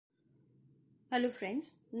Hello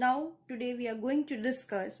friends, now today we are going to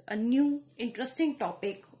discuss a new interesting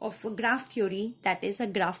topic of graph theory, that is a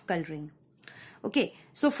graph coloring. Okay,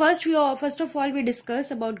 so first of all we discuss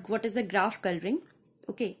about what is the graph coloring,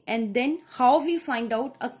 okay, and then how we find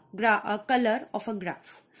out a color of a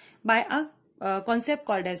graph by a concept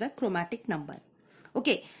called as a chromatic number.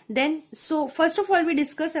 Okay, then so first of all we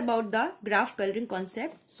discuss about the graph coloring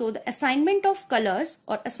concept. So the assignment of colors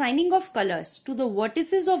or assigning of colors to the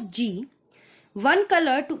vertices of G, one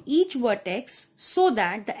color to each vertex so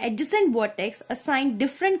that the adjacent vertex assign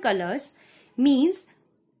different colors means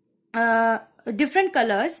different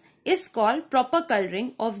colors is called proper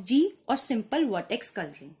coloring of G or simple vertex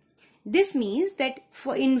coloring. This means that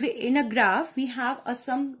for in a graph we have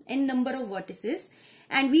some n number of vertices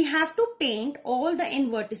and we have to paint all the n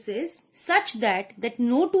vertices such that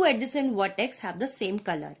no two adjacent vertex have the same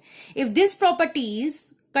color. If this property is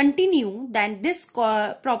continue, then this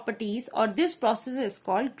properties or this process is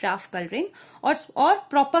called graph coloring or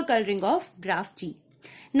proper coloring of graph G.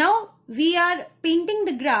 Now we are painting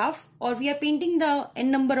the graph or we are painting the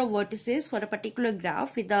n number of vertices for a particular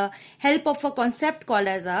graph with the help of a concept called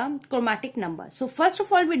as a chromatic number. So first of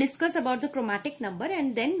all we discuss about the chromatic number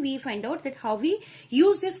and then we find out that how we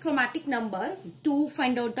use this chromatic number to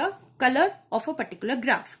find out the color of a particular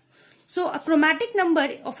graph. So a chromatic number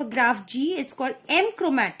of a graph G is called M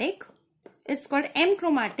chromatic. It's called M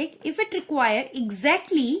chromatic if it requires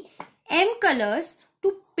exactly M colors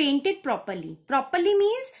to paint it properly. Properly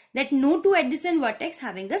means that no two adjacent vertex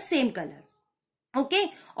having the same color.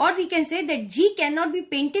 Okay, or we can say that G cannot be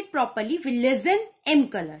painted properly with less than M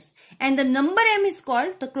colors, and the number M is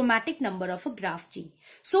called the chromatic number of a graph G.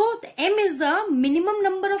 So the M is the minimum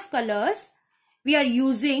number of colors we are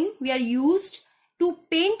used to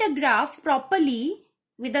paint a graph properly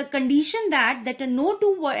with the condition that no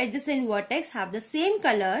two adjacent vertex have the same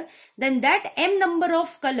color, then that M number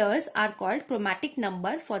of colors are called chromatic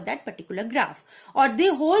number for that particular graph, or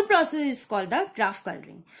the whole process is called the graph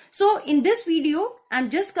coloring. So in this video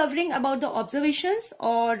I'm just covering about the observations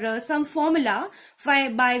or some formula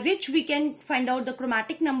by which we can find out the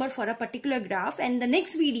chromatic number for a particular graph, and the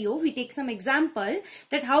next video we take some example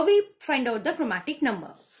that how we find out the chromatic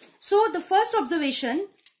number. So the first observation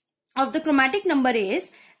of the chromatic number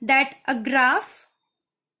is that a graph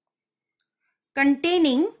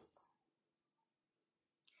containing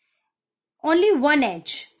only one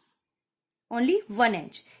edge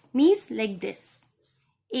means like this,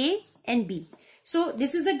 A and B. So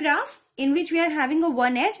this is a graph in which we are having a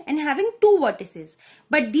one edge and having two vertices,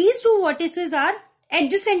 but these two vertices are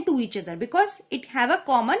adjacent to each other because it have a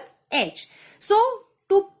common edge. So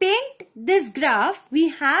to paint this graph, we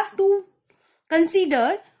have to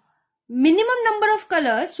consider minimum number of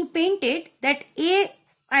colors to paint it, that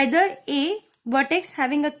either A vertex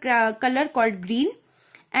having a color called green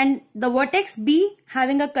and the vertex B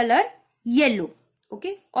having a color yellow,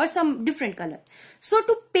 okay, or some different color. So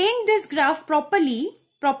to paint this graph properly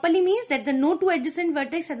means that the no two adjacent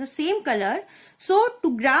vertex have the same color. So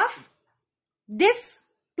to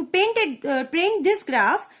paint this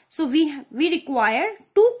graph, so we require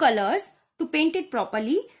two colors to paint it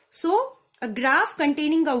properly. So a graph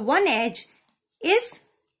containing a one edge is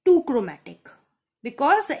two chromatic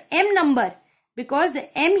because the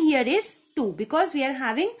M here is 2, because we are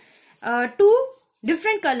having two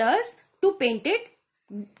different colors to paint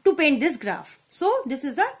this graph. So this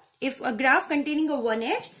is if a graph containing a one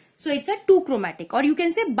edge, so it's a two chromatic, or you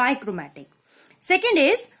can say bichromatic. Second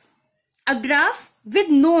is a graph with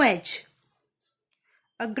no edge.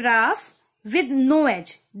 A graph with no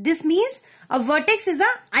edge. This means a vertex is a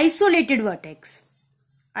isolated vertex.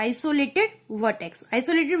 Isolated vertex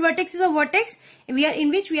is a vertex in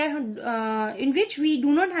which we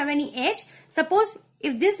do not have any edge. Suppose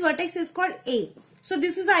if this vertex is called A, so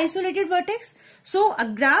this is the isolated vertex. So a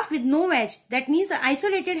graph with no edge, that means the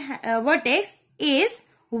isolated vertex is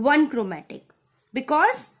one chromatic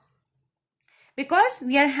because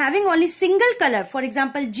we are having only single color. For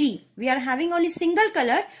example, G, we are having only single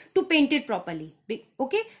color to paint it properly.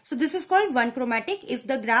 Okay, so this is called one chromatic if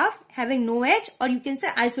the graph having no edge, or you can say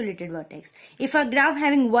isolated vertex. If a graph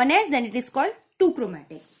having one edge, then it is called two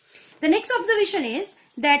chromatic. The next observation is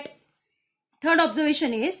that third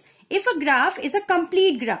observation is if a graph is a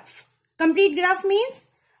complete graph. Complete graph means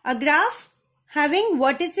a graph having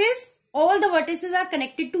vertices, all the vertices are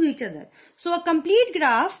connected to each other. So a complete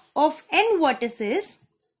graph of n vertices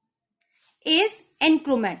is n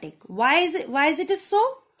chromatic. Why is it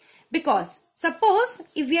so? Because suppose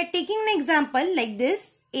if we are taking an example like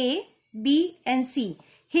this, A, B and C.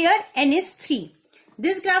 Here n is 3.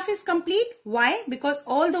 This graph is complete. Why? Because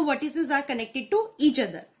all the vertices are connected to each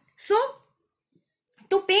other. So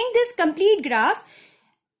To paint this complete graph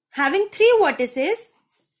having 3 vertices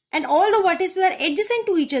and all the vertices are adjacent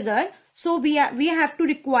to each other, so we have to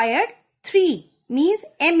require 3, means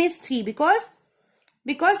M is 3, because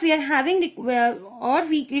we are having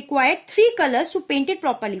we require 3 colors to paint it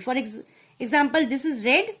properly. For example, this is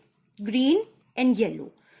red, green and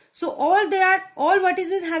yellow. So all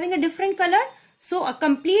vertices having a different color. So a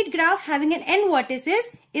complete graph having an n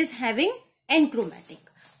vertices is having n chromatic.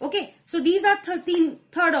 Okay, so these are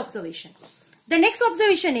third observation. The next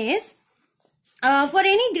observation is for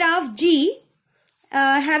any graph G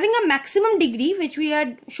having a maximum degree, which we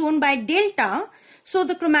had shown by delta. So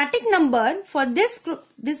the chromatic number for this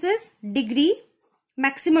is degree,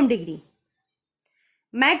 maximum degree,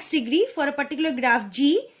 max degree for a particular graph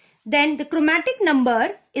G. Then the chromatic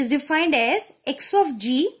number is defined as x of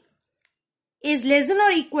G is less than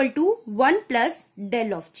or equal to 1 plus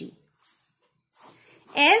del of G.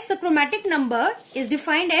 As the chromatic number is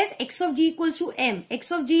defined as x of G equals to M.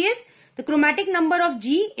 X of G is the chromatic number of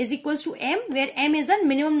G is equals to M, where M is a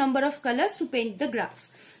minimum number of colors to paint the graph.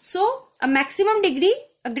 So a maximum degree,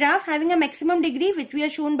 a graph having a maximum degree, which we are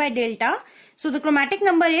shown by delta. So the chromatic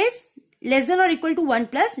number is less than or equal to 1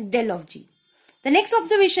 plus del of G. The next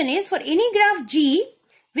observation is for any graph G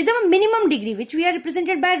with a minimum degree, which we are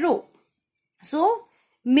represented by rho. So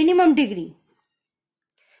minimum degree.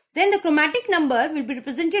 Then the chromatic number will be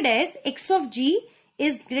represented as x of G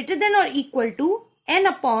is greater than or equal to n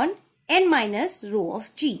upon n minus rho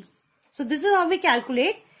of G. So this is how we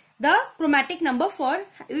calculate the chromatic number for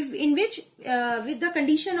with the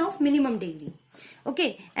condition of minimum degree.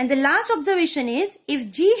 Okay, and the last observation is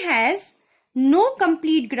if G has no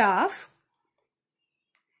complete graph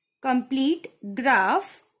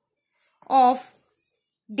of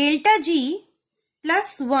delta G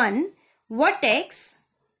plus 1 vertex,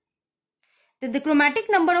 then the chromatic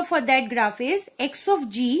number for that graph is x of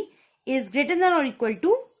G is greater than or equal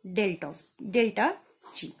to delta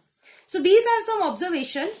G. So these are some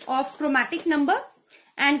observations of chromatic number,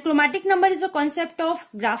 and chromatic number is a concept of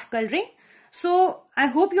graph coloring. So I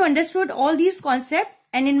hope you understood all these concepts,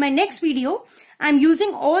 and in my next video I am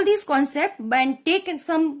using all these concepts and take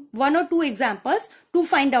some 1 or 2 examples to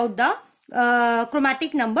find out the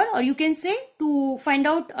chromatic number, or you can say to find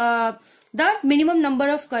out the minimum number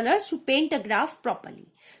of colors to paint a graph properly.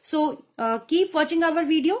 So keep watching our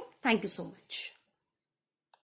video. Thank you so much.